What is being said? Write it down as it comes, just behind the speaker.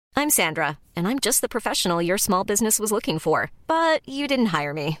I'm Sandra, and I'm just the professional your small business was looking for. But you didn't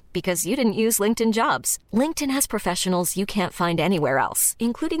hire me because you didn't use LinkedIn Jobs. LinkedIn has professionals you can't find anywhere else,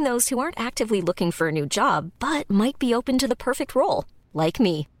 including those who aren't actively looking for a new job, but might be open to the perfect role, like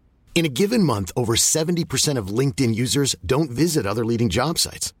me. In a given month, over 70% of LinkedIn users don't visit other leading job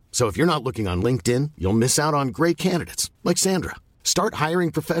sites. So if you're not looking on LinkedIn, you'll miss out on great candidates like Sandra. Start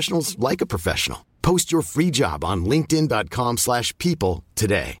hiring professionals like a professional. Post your free job on linkedin.com/people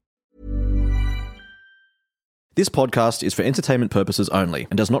today. This podcast is for entertainment purposes only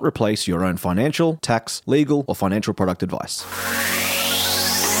and does not replace your own financial, tax, legal, or financial product advice.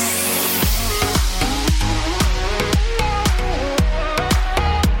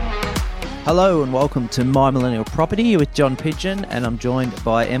 Hello and welcome to My Millennial Property with John Pigeon, and I'm joined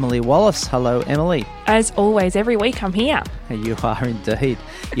by Emily Wallace. Hello, Emily. As always, every week I'm here. You are indeed.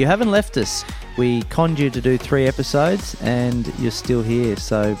 You haven't left us. We conned you to do 3 episodes and you're still here,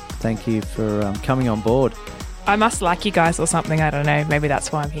 so thank you for coming on board. I must like you guys or something, I don't know. Maybe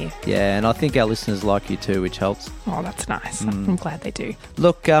that's why I'm here. Yeah, and I think our listeners like you too, which helps. Oh, that's nice. I'm glad they do.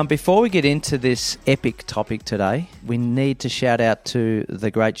 Look, before we get into this epic topic today, we need to shout out to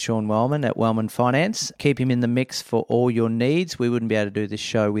the great Sean Wellman at Wellman Finance. Keep him in the mix for all your needs. We wouldn't be able to do this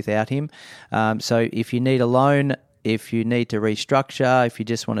show without him. So if you need a loan, if you need to restructure, if you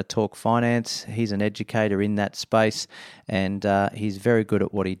just want to talk finance, he's an educator in that space and he's very good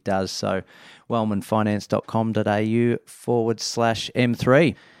at what he does. So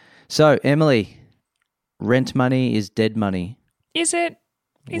wellmanfinance.com.au/M3. So, Emily, rent money is dead money. Is it?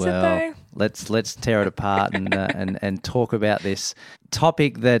 Is it though? Let's tear it apart and talk about this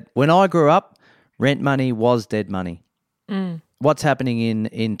topic that when I grew up, rent money was dead money. What's happening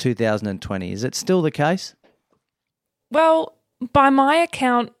in 2020? Is it still the case? Well, by my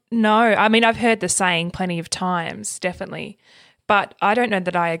account, no. I mean, I've heard the saying plenty of times, definitely. But I don't know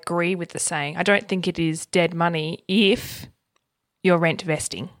that I agree with the saying. I don't think it is dead money if you're rent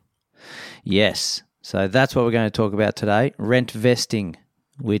vesting. Yes. So that's what we're going to talk about today, rent vesting,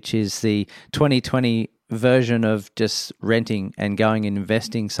 which is the 2020 version of just renting and going and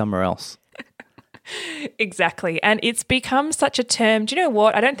investing somewhere else. Exactly. And it's become such a term. Do you know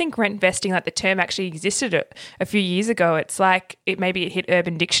what? I don't think rent vesting, like the term actually existed a few years ago. It's like maybe it hit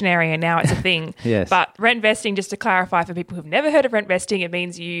Urban Dictionary and now it's a thing. Yes. But rent vesting, just to clarify for people who've never heard of rent vesting, it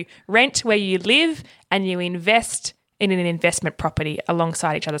means you rent where you live and you invest in an investment property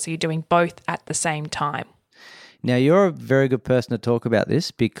alongside each other. So you're doing both at the same time. Now, you're a very good person to talk about this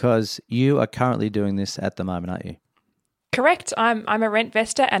because you are currently doing this at the moment, aren't you? Correct. I'm a rent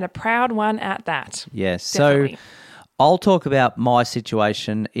vestor and a proud one at that. Yes. Definitely. So I'll talk about my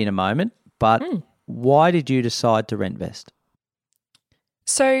situation in a moment, but why did you decide to rent vest?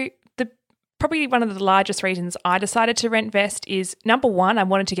 So probably one of the largest reasons I decided to rent vest is, number one, I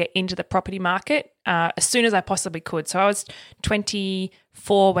wanted to get into the property market as soon as I possibly could. So I was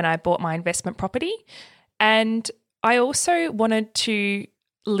 24 when I bought my investment property, and I also wanted to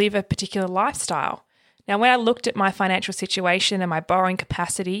live a particular lifestyle. Now, when I looked at my financial situation and my borrowing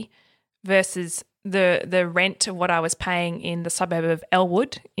capacity versus the rent of what I was paying in the suburb of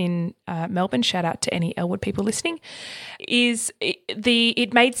Elwood in Melbourne, shout out to any Elwood people listening,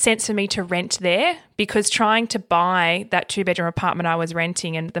 it made sense for me to rent there, because trying to buy that 2-bedroom apartment I was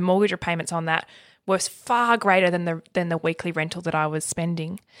renting and the mortgage repayments on that was far greater than the weekly rental that I was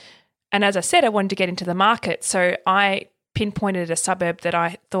spending. And as I said, I wanted to get into the market, so I pinpointed a suburb that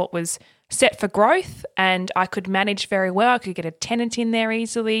I thought was set for growth and I could manage very well. I could get a tenant in there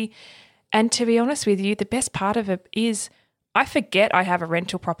easily. And to be honest with you, the best part of it is I forget I have a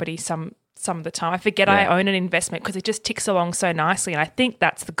rental property some of the time. I forget I own an investment because it just ticks along so nicely. And I think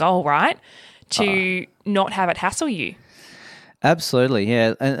that's the goal, right? To not have it hassle you. Absolutely,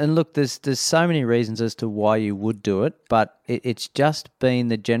 yeah. And look, there's so many reasons as to why you would do it, but it's just been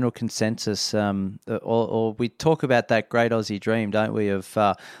the general consensus, or we talk about that great Aussie dream, don't we, of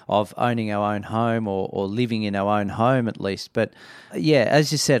owning our own home or living in our own home at least. But yeah,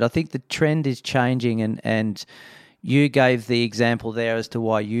 as you said, I think the trend is changing, and you gave the example there as to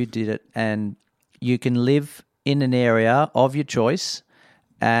why you did it, and you can live in an area of your choice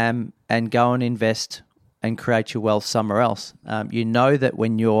and go and invest and create your wealth somewhere else. You know that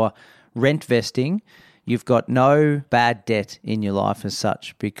when you're rent vesting, you've got no bad debt in your life as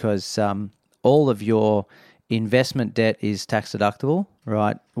such, because all of your investment debt is tax deductible,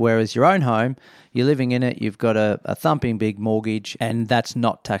 right? Whereas your own home, you're living in it, you've got a thumping big mortgage, and that's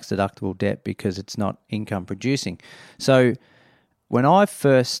not tax deductible debt because it's not income producing. So when I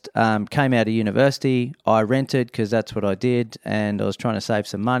first came out of university, I rented because that's what I did, and I was trying to save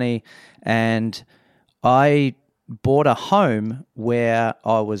some money, and I bought a home where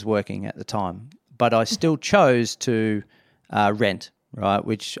I was working at the time, but I still chose to rent, right?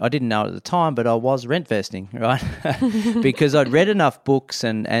 Which I didn't know at the time, but I was rent vesting, right? Because I'd read enough books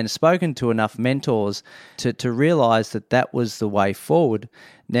and spoken to enough mentors to realize that was the way forward.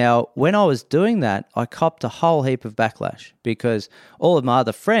 Now, when I was doing that, I copped a whole heap of backlash because all of my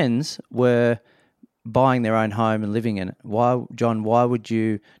other friends were buying their own home and living in it. Why, John, why would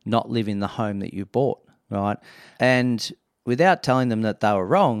you not live in the home that you bought, right? And without telling them that they were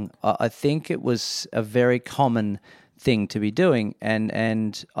wrong, I think it was a very common thing to be doing,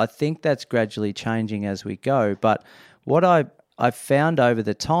 and I think that's gradually changing as we go. But what I found over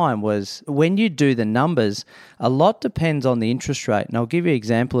the time was when you do the numbers, a lot depends on the interest rate. And I'll give you an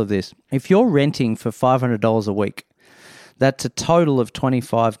example of this. If you're renting for $500 a week, that's a total of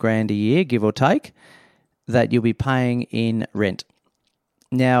 $25,000 a year, give or take, that you'll be paying in rent.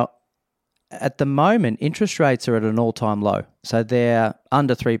 Now, at the moment, interest rates are at an all-time low. So they're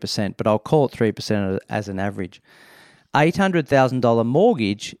under 3%, but I'll call it 3% as an average. $800,000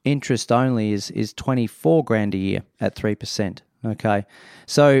 mortgage, interest only, is $24,000 a year at 3%. Okay,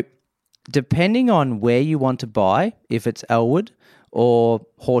 so depending on where you want to buy, if it's Elwood or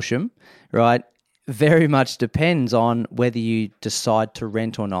Horsham, right, very much depends on whether you decide to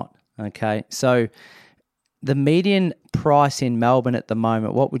rent or not. Okay, so the median price in Melbourne at the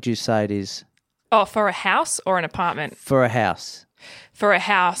moment, what would you say it is? Oh, for a house or an apartment? For a house. For a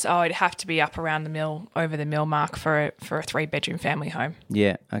house, it'd have to be up around over the mill mark for a 3-bedroom family home.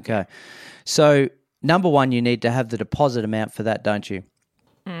 Yeah, okay. So, number one, you need to have the deposit amount for that, don't you?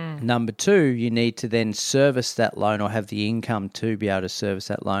 Number two, you need to then service that loan or have the income to be able to service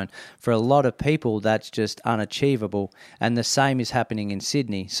that loan. For a lot of people, that's just unachievable, and the same is happening in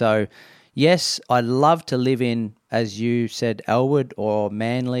Sydney. So, yes, I'd love to live in, as you said, Elwood or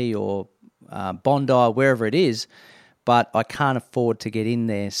Manly or Bondi, wherever it is, but I can't afford to get in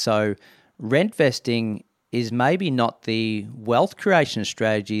there. So rent vesting is maybe not the wealth creation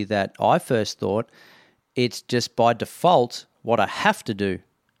strategy that I first thought. It's just by default what I have to do.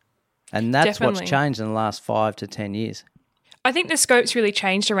 And that's Definitely. What's changed in the last 5 to 10 years. I think the scope's really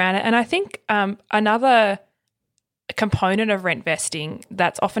changed around it. And I think another component of rent vesting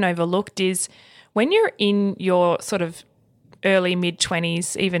that's often overlooked is when you're in your sort of early,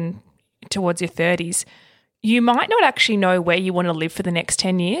 mid-20s, even towards your 30s, you might not actually know where you want to live for the next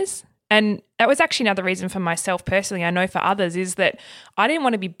 10 years. And that was actually another reason for myself personally, I know for others, is that I didn't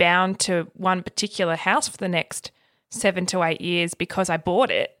want to be bound to one particular house for the next 7 to 8 years because I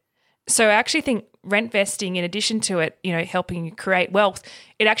bought it. So I actually think rent vesting, in addition to it, helping you create wealth,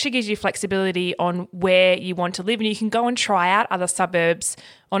 it actually gives you flexibility on where you want to live. And you can go and try out other suburbs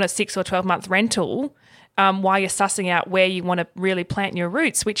on a 6 or 12-month rental while you're sussing out where you want to really plant your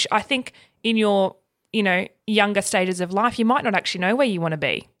roots, which I think in your younger stages of life, you might not actually know where you want to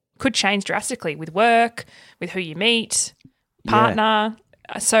be. Could change drastically with work, with who you meet, partner.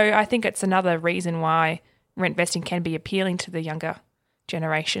 Yeah. So I think it's another reason why rent vesting can be appealing to the younger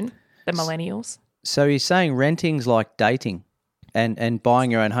generation, the millennials. So you're saying renting's like dating and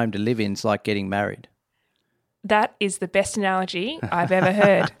buying your own home to live in is like getting married? That is the best analogy I've ever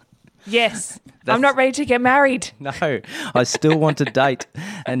heard. Yes. I'm not ready to get married. No, I still want to date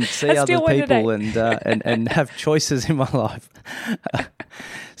and see other people and have choices in my life.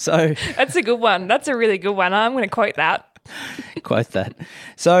 So that's a good one. That's a really good one. I'm going to quote that. Quote that.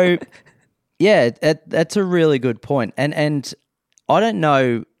 So, yeah, that's a really good point. And I don't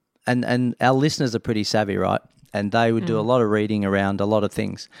know, and our listeners are pretty savvy, right? And they would do a lot of reading around a lot of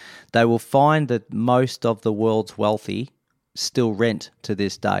things. They will find that most of the world's wealthy still rent to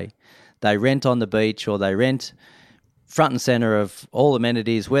this day. They rent on the beach or they rent front and center of all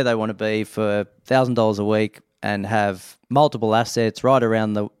amenities where they want to be for $1,000 a week and have multiple assets right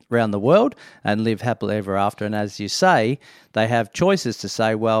around the world and live happily ever after. And as you say, they have choices to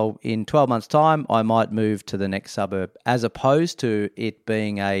say, well, in 12 months' time, I might move to the next suburb, as opposed to it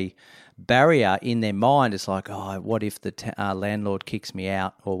being a barrier in their mind. It's like, oh, what if the landlord kicks me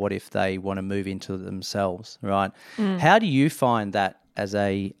out, or what if they want to move into themselves, right? How do you find that as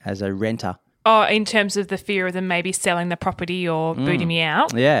a renter? Oh, in terms of the fear of them maybe selling the property or booting me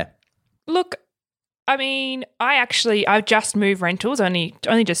out? Yeah. Look, I mean, I just moved rentals. Only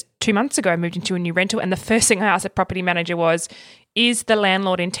just 2 months ago I moved into a new rental, and the first thing I asked the property manager was, is the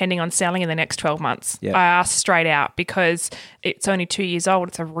landlord intending on selling in the next 12 months? Yep. I asked straight out because it's only 2 years old.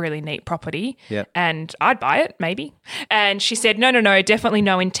 It's a really neat property. Yep. And I'd buy it maybe. And she said, no, definitely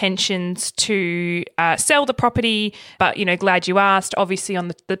no intentions to sell the property, but, glad you asked. Obviously,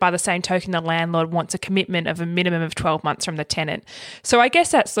 by the same token, the landlord wants a commitment of a minimum of 12 months from the tenant. So I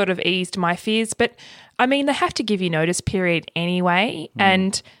guess that sort of eased my fears. But I mean, they have to give you notice period anyway.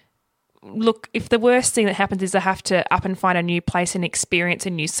 And look, if the worst thing that happens is they have to up and find a new place and experience a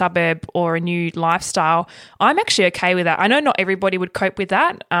new suburb or a new lifestyle, I'm actually okay with that. I know not everybody would cope with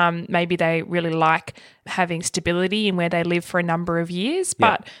that. Maybe they really like having stability in where they live for a number of years,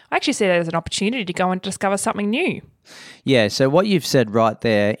 but I actually see that as an opportunity to go and discover something new. Yeah, so what you've said right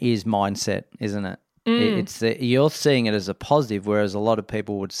there is mindset, isn't it? You're seeing it as a positive, whereas a lot of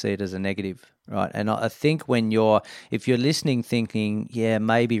people would see it as a negative. Right. And I think if you're listening thinking, yeah,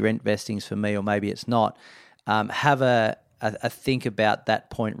 maybe rent vesting's for me or maybe it's not, have a think about that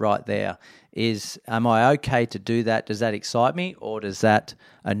point right there. Am I okay to do that? Does that excite me or does that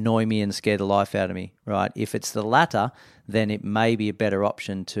annoy me and scare the life out of me? Right. If it's the latter, then it may be a better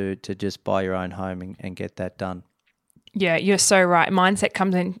option to just buy your own home and get that done. Yeah, you're so right. Mindset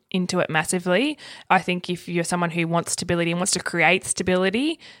comes into it massively. I think if you're someone who wants stability and wants to create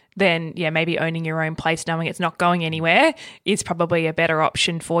stability, then yeah, maybe owning your own place knowing it's not going anywhere is probably a better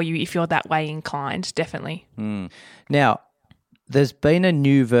option for you if you're that way inclined, definitely. Now, there's been a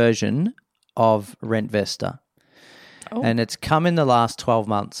new version of Rentvestor, and it's come in the last 12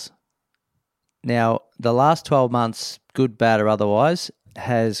 months. Now, the last 12 months, good, bad or otherwise,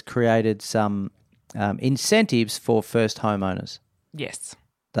 has created some incentives for first homeowners. Yes.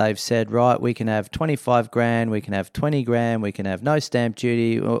 They've said, right, we can have 25 grand, we can have 20 grand, we can have no stamp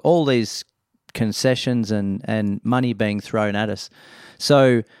duty, all these concessions and money being thrown at us.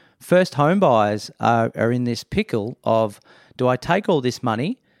 So first home buyers are in this pickle of, do I take all this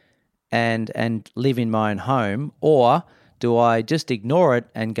money and live in my own home, or do I just ignore it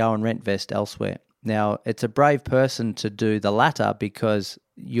and go and rent vest elsewhere? Now, it's a brave person to do the latter because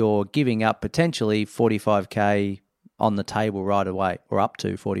you're giving up potentially 45K on the table right away, or up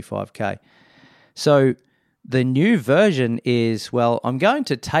to 45K. So the new version is, well, I'm going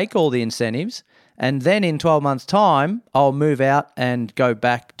to take all the incentives and then in 12 months' time, I'll move out and go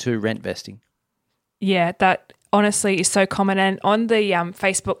back to rent vesting. Yeah, that honestly is so common. And on the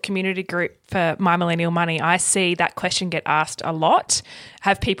Facebook community group for My Millennial Money, I see that question get asked a lot.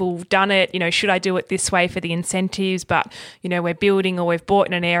 Have people done it? Should I do it this way for the incentives? But, we're building or we've bought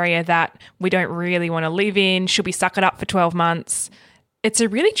in an area that we don't really want to live in. Should we suck it up for 12 months? It's a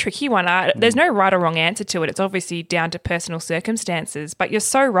really tricky one. There's no right or wrong answer to it. It's obviously down to personal circumstances. But you're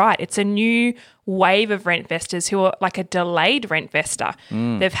so right. It's a new wave of rent vestors who are like a delayed rent vestor.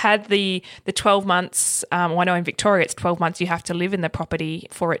 They've had the 12 months. I know in Victoria it's 12 months you have to live in the property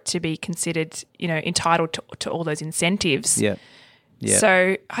for it to be considered, entitled to all those incentives. Yeah. Yeah.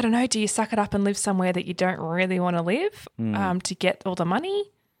 So I don't know. Do you suck it up and live somewhere that you don't really want to live to get all the money?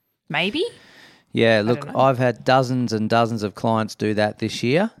 Maybe. Yeah, look, I've had dozens and dozens of clients do that this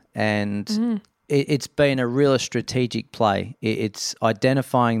year, and it's been a real strategic play. It's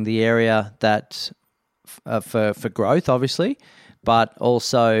identifying the area that for growth, obviously, but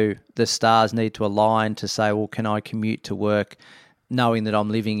also the stars need to align to say, well, can I commute to work knowing that I'm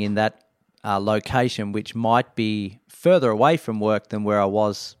living in that location, which might be further away from work than where I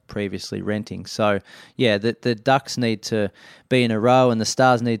was previously renting. So, yeah, the ducks need to be in a row and the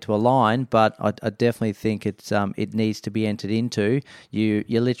stars need to align, but I definitely think it needs to be entered into.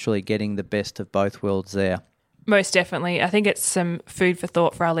 You're literally getting the best of both worlds there. Most definitely. I think it's some food for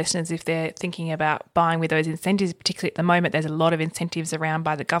thought for our listeners if they're thinking about buying with those incentives, particularly at the moment. There's a lot of incentives around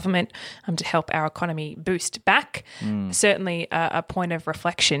by the government to help our economy boost back. Certainly a point of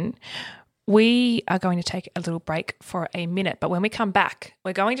reflection. We are going to take a little break for a minute, but when we come back,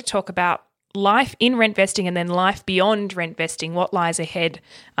 we're going to talk about life in rent vesting and then life beyond rent vesting, what lies ahead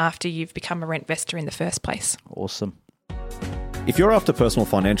after you've become a rent vestor in the first place. Awesome. If you're after personal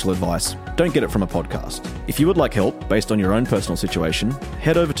financial advice, don't get it from a podcast. If you would like help based on your own personal situation,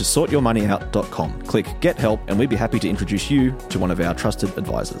 head over to sortyourmoneyout.com. Click Get Help and we'd be happy to introduce you to one of our trusted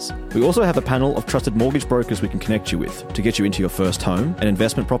advisors. We also have a panel of trusted mortgage brokers we can connect you with to get you into your first home, an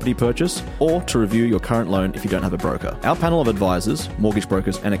investment property purchase, or to review your current loan if you don't have a broker. Our panel of advisors, mortgage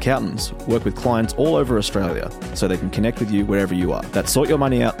brokers and accountants work with clients all over Australia so they can connect with you wherever you are. That's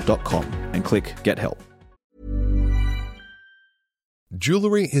sortyourmoneyout.com and click Get Help.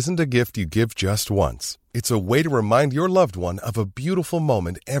 Jewelry isn't a gift you give just once. It's a way to remind your loved one of a beautiful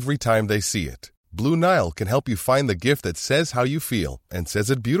moment every time they see it. Blue Nile can help you find the gift that says how you feel and says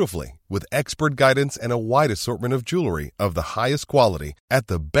it beautifully, with expert guidance and a wide assortment of jewelry of the highest quality at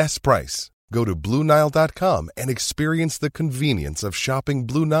the best price. Go to BlueNile.com and experience the convenience of shopping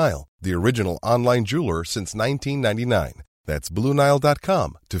Blue Nile, the original online jeweler since 1999. That's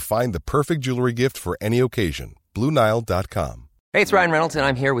BlueNile.com to find the perfect jewelry gift for any occasion. BlueNile.com. Hey, it's Ryan Reynolds, and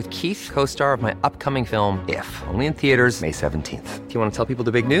I'm here with Keith, co-star of my upcoming film, If, only in theaters May 17th. Do you want to tell people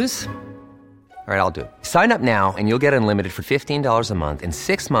the big news? All right, I'll do it. Sign up now and you'll get unlimited for $15 a month and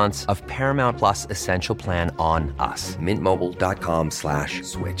 6 months of Paramount Plus Essential Plan on us.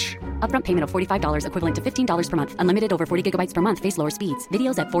 MintMobile.com/switch. Upfront payment of $45 equivalent to $15 per month. Unlimited over 40 gigabytes per month. Face lower speeds.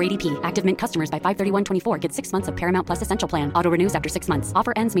 Videos at 480p. Active Mint customers by 531.24 get 6 months of Paramount Plus Essential Plan. Auto renews after 6 months.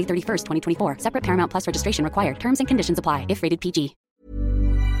 Offer ends May 31st, 2024. Separate Paramount Plus registration required. Terms and conditions apply if rated PG.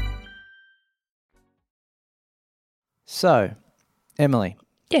 So, Emily.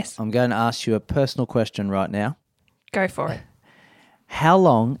 Yes. I'm going to ask you a personal question right now. Go for it. How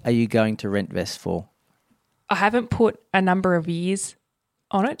long are you going to rentvest for? I haven't put a number of years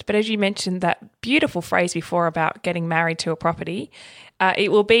on it, but as you mentioned that beautiful phrase before about getting married to a property, I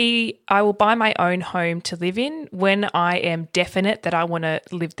will buy my own home to live in when I am definite that I want to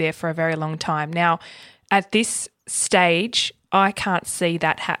live there for a very long time. Now, at this stage, I can't see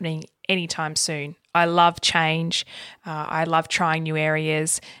that happening anytime soon. I love change. I love trying new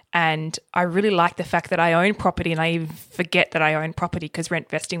areas. And I really like the fact that I own property, and I even forget that I own property because rent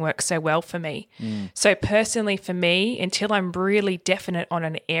vesting works so well for me. So personally for me, until I'm really definite on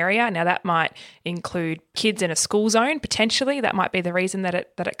an area, now that might include kids in a school zone potentially. That might be the reason that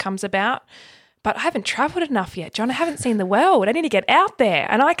it comes about. But I haven't travelled enough yet, John. I haven't seen the world. I need to get out there.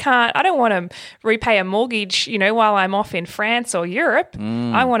 And I don't want to repay a mortgage, while I'm off in France or Europe.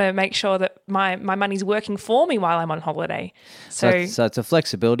 I want to make sure that my money's working for me while I'm on holiday. So it's a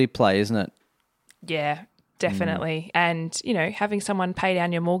flexibility play, isn't it? Yeah, definitely. And, having someone pay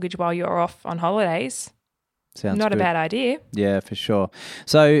down your mortgage while you're off on holidays, sounds not good. a bad idea. Yeah, for sure.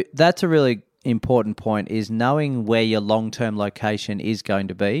 So that's a really important point, is knowing where your long-term location is going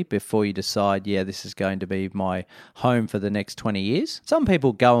to be before you decide, this is going to be my home for the next 20 years. Some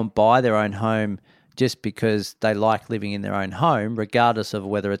people go and buy their own home just because they like living in their own home, regardless of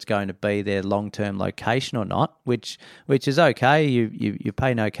whether it's going to be their long-term location or not, which is okay. You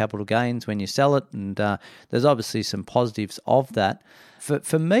pay no capital gains when you sell it, and there's obviously some positives of that.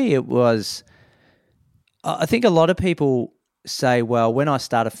 For me, it was, I think a lot of people say, well, when I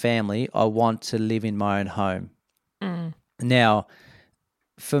start a family, I want to live in my own home. Now,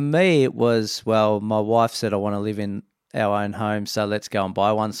 for me, it was, well, my wife said I want to live in our own home, so let's go and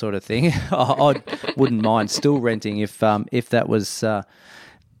buy one, sort of thing. I wouldn't mind still renting if that was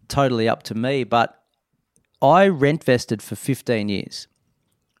totally up to me. But I rent vested for 15 years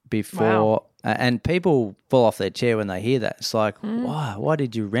before. Wow. And people fall off their chair when they hear that. It's like, why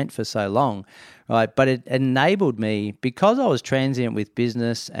did you rent for so long? Right. But it enabled me, because I was transient with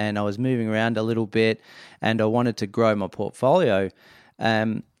business and I was moving around a little bit and I wanted to grow my portfolio.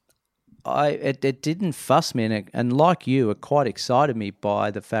 It didn't fuss me, and like you, it quite excited me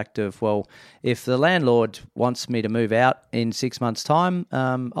by the fact of, well, if the landlord wants me to move out in 6 months' time,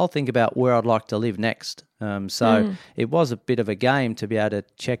 I'll think about where I'd like to live next. So it was a bit of a game to be able to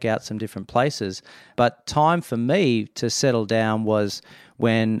check out some different places. But time for me to settle down was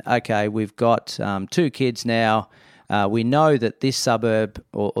when, okay, we've got 2 kids now. We know that this suburb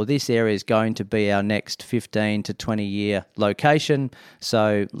or this area is going to be our next 15 to 20 year location.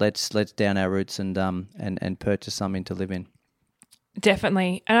 So let's down our roots and purchase something to live in.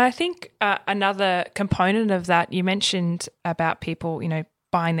 Definitely. And I think another component of that, you mentioned about people,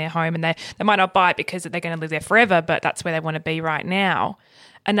 buying their home, and they might not buy it because they're going to live there forever, but that's where they want to be right now.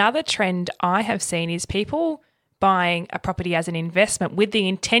 Another trend I have seen is people buying a property as an investment with the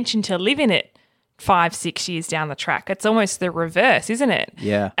intention to live in it 5-6 years down the track. It's almost the reverse, isn't it?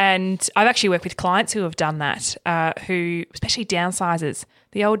 Yeah. And I've actually worked with clients who have done that, who, especially downsizers,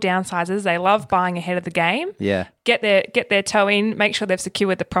 the old downsizers, they love buying ahead of the game. Yeah. Get their toe in, make sure they've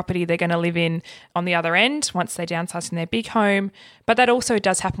secured the property they're going to live in on the other end once they downsize in their big home. But that also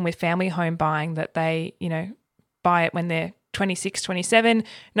does happen with family home buying, that they, buy it when they're 26, 27,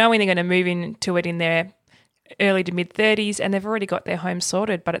 knowing they're going to move into it in their early to mid 30s, and they've already got their home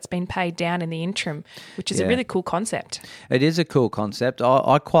sorted, but it's been paid down in the interim, which is a really cool concept. It is a cool concept.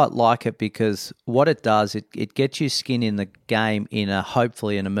 I quite like it because what it does, it gets you skin in the game in a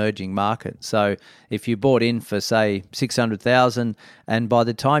hopefully an emerging market. So if you bought in for, say, $600,000 and by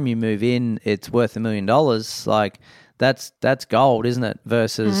the time you move in it's worth $1 million, like that's gold, isn't it?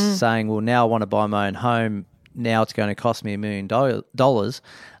 Versus saying, well, now I want to buy my own home, now it's going to cost me $1 million.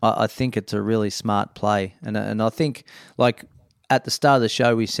 I think it's a really smart play. And I think, like at the start of the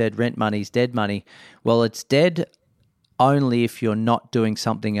show, we said rent money's dead money. Well, it's dead only if you're not doing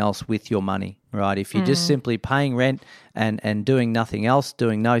something else with your money, right? If you're just simply paying rent and doing nothing else,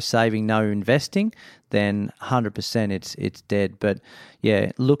 doing no saving, no investing, then 100% it's dead. But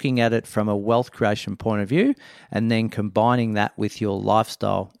yeah, looking at it from a wealth creation point of view and then combining that with your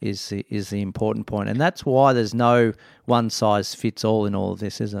lifestyle is the important point. And that's why there's no one size fits all in all of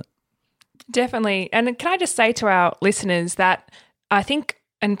this, is it? Definitely. And can I just say to our listeners that I think,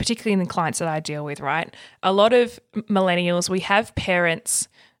 and particularly in the clients that I deal with, right, a lot of millennials, we have parents,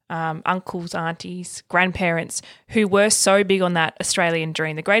 uncles, aunties, grandparents who were so big on that Australian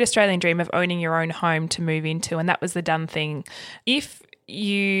dream, the great Australian dream of owning your own home to move into, and that was the done thing. If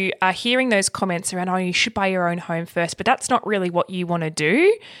you are hearing those comments around, oh, you should buy your own home first, but that's not really what you want to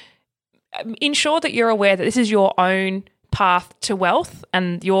do, ensure that you're aware that this is your own path to wealth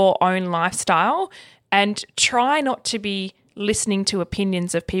and your own lifestyle, and try not to be listening to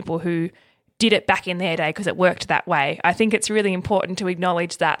opinions of people who did it back in their day because it worked that way. I think it's really important to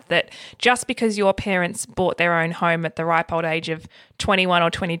acknowledge that just because your parents bought their own home at the ripe old age of 21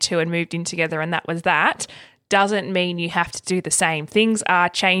 or 22 and moved in together and that was that, doesn't mean you have to do the same. Things are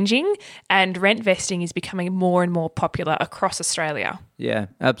changing and rent vesting is becoming more and more popular across Australia. Yeah,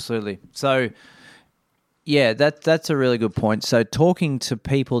 absolutely. So yeah, that's a really good point. So talking to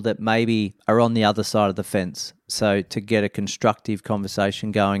people that maybe are on the other side of the fence, so to get a constructive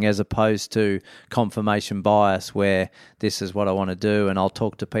conversation going as opposed to confirmation bias where this is what I want to do and I'll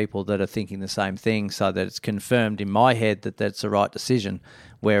talk to people that are thinking the same thing so that it's confirmed in my head that that's the right decision,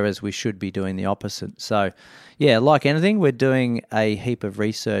 whereas we should be doing the opposite. So yeah, like anything, we're doing a heap of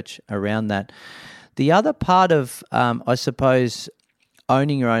research around that. The other part of, I suppose,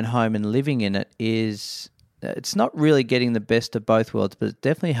 owning your own home and living in it is it's not really getting the best of both worlds, but it's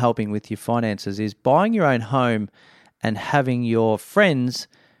definitely helping with your finances, is buying your own home and having your friends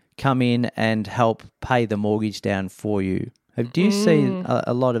come in and help pay the mortgage down for you. Do you see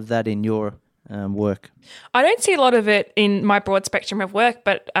a lot of that in your work? I don't see a lot of it in my broad spectrum of work,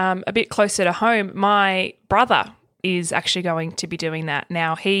 but a bit closer to home, my brother is actually going to be doing that.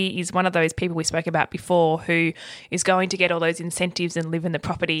 Now, he is one of those people we spoke about before who is going to get all those incentives and live in the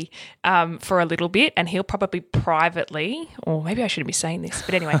property for a little bit, and he'll probably privately, or maybe I shouldn't be saying this,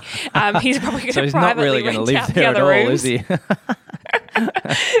 but anyway, he's probably going to privately rent out the other rooms. Is he?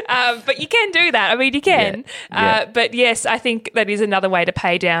 But you can do that. I mean, you can. Yeah. But yes, I think that is another way to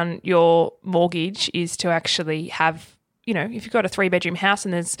pay down your mortgage is to actually have, you know, if you've got a 3-bedroom house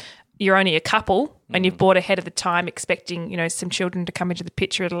and you're only a couple and you've bought ahead of the time expecting, you know, some children to come into the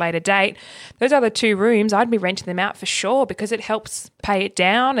picture at a later date, those other 2 rooms, I'd be renting them out for sure because it helps pay it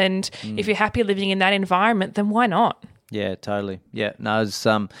down. And if you're happy living in that environment, then why not? Yeah, totally. Yeah, no,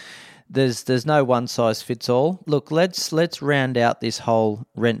 there's no one size fits all. Look, let's round out this whole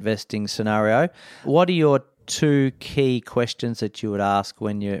rent vesting scenario. What are your 2 key questions that you would ask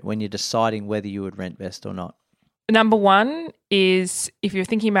when you're deciding whether you would rent vest or not? Number 1 is, if you're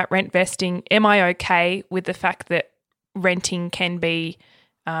thinking about rent vesting, am I okay with the fact that renting can be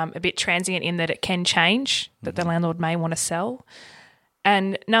a bit transient in that it can change, that the landlord may want to sell?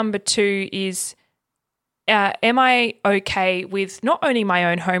 And number 2 is, am I okay with not owning my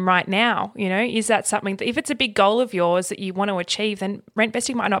own home right now? You know, is that something that if it's a big goal of yours that you want to achieve, then rent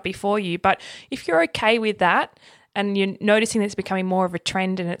vesting might not be for you. But if you're okay with that, and you're noticing that it's becoming more of a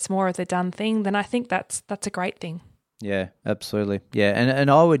trend and it's more of the done thing, then I think that's a great thing. Yeah, absolutely. Yeah, and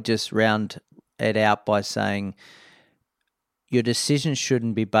I would just round it out by saying your decision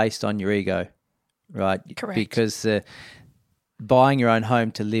shouldn't be based on your ego, right? Correct. Because buying your own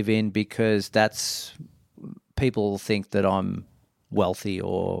home to live in, because that's people think that I'm wealthy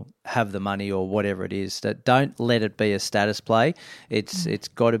or have the money or whatever it is. That don't let it be a status play. It's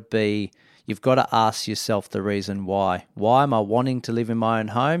got to be. You've got to ask yourself the reason why. Why am I wanting to live in my own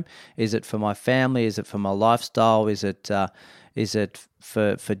home? Is it for my family? Is it for my lifestyle? Is it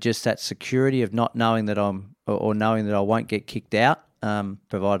for just that security of not knowing that or knowing that I won't get kicked out,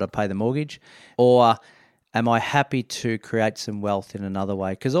 provided I pay the mortgage? Or am I happy to create some wealth in another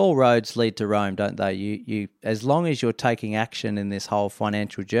way? Because all roads lead to Rome, don't they? You as long as you're taking action in this whole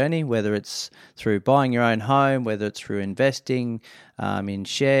financial journey, whether it's through buying your own home, whether it's through investing in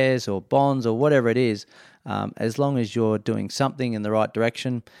shares or bonds or whatever it is, as long as you're doing something in the right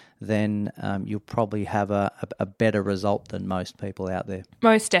direction, then you'll probably have a better result than most people out there.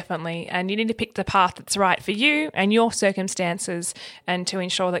 Most definitely. And you need to pick the path that's right for you and your circumstances, and to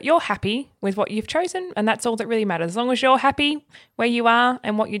ensure that you're happy with what you've chosen. And that's all that really matters. As long as you're happy where you are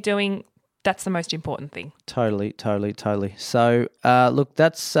and what you're doing, that's the most important thing. Totally. So, look,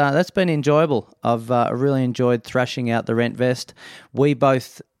 that's been enjoyable. I've really enjoyed thrashing out the rent vest. We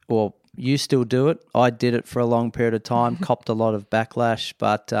both, well, you still do it. I did it for a long period of time, copped a lot of backlash,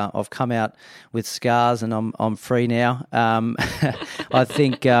 but I've come out with scars and I'm free now. I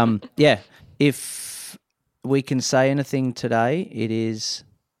think, if we can say anything today, it is,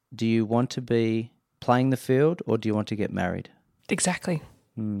 do you want to be playing the field or do you want to get married? Exactly.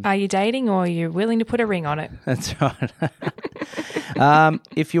 Are you dating or are you willing to put a ring on it? That's right.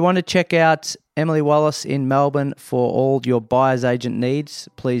 If you want to check out Emily Wallace in Melbourne for all your buyer's agent needs,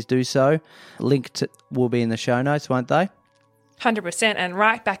 please do so. Will be in the show notes, won't they? 100%. And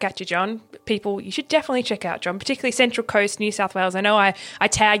right back at you, John. People, you should definitely check out John, particularly Central Coast, New South Wales. I know I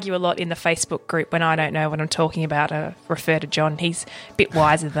tag you a lot in the Facebook group when I don't know what I'm talking about. I refer to John. He's a bit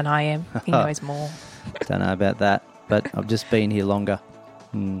wiser than I am. He knows more. Don't know about that, but I've just been here longer.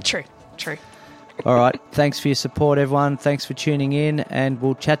 True. All right. Thanks for your support, everyone. Thanks for tuning in, and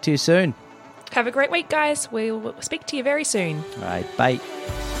we'll chat to you soon. Have a great week, guys. We'll speak to you very soon. All right. Bye.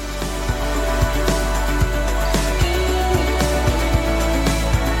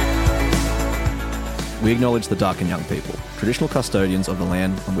 We acknowledge the Darkin young people, traditional custodians of the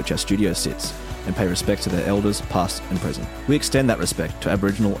land on which our studio sits, and pay respect to their elders, past and present. We extend that respect to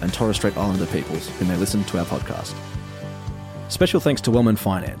Aboriginal and Torres Strait Islander peoples who may listen to our podcast. Special thanks to Wellman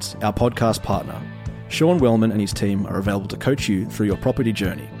Finance, our podcast partner. Sean Wellman and his team are available to coach you through your property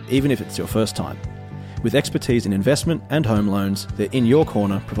journey, even if it's your first time. With expertise in investment and home loans, they're in your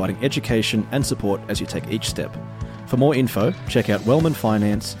corner, providing education and support as you take each step. For more info, check out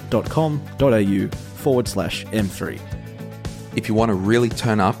wellmanfinance.com.au/M3. If you want to really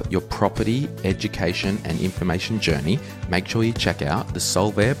turn up your property, education and information journey, make sure you check out the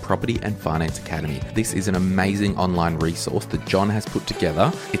Solvair Property and Finance Academy. This is an amazing online resource that John has put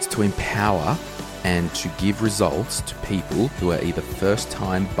together. It's to empower and to give results to people who are either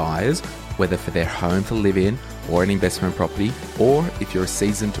first-time buyers, whether for their home to live in or an investment property, or if you're a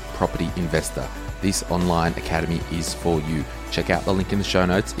seasoned property investor. This online academy is for you. Check out the link in the show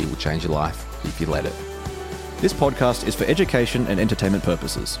notes. It will change your life if you let it. This podcast is for education and entertainment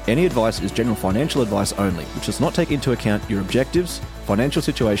purposes. Any advice is general financial advice only, which does not take into account your objectives, financial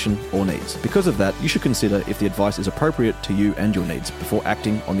situation, or needs. Because of that, you should consider if the advice is appropriate to you and your needs before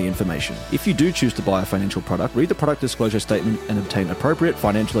acting on the information. If you do choose to buy a financial product, read the product disclosure statement and obtain appropriate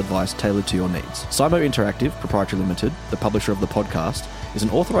financial advice tailored to your needs. Simo Interactive Proprietary Limited, the publisher of the podcast, is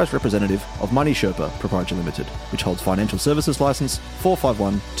an authorised representative of Money Sherpa Proprietary Limited, which holds financial services license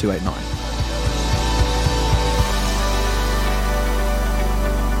 451289.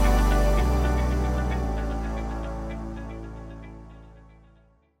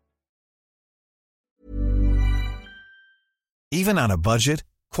 Even on a budget,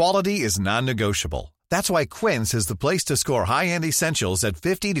 quality is non-negotiable. That's why Quince is the place to score high-end essentials at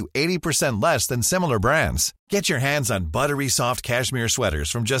 50 to 80% less than similar brands. Get your hands on buttery soft cashmere sweaters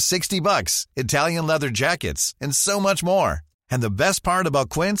from just $60, Italian leather jackets, and so much more. And the best part about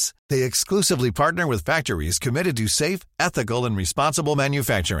Quince, they exclusively partner with factories committed to safe, ethical, and responsible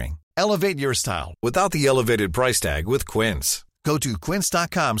manufacturing. Elevate your style without the elevated price tag with Quince. Go to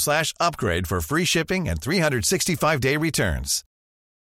quince.com/upgrade for free shipping and 365-day returns.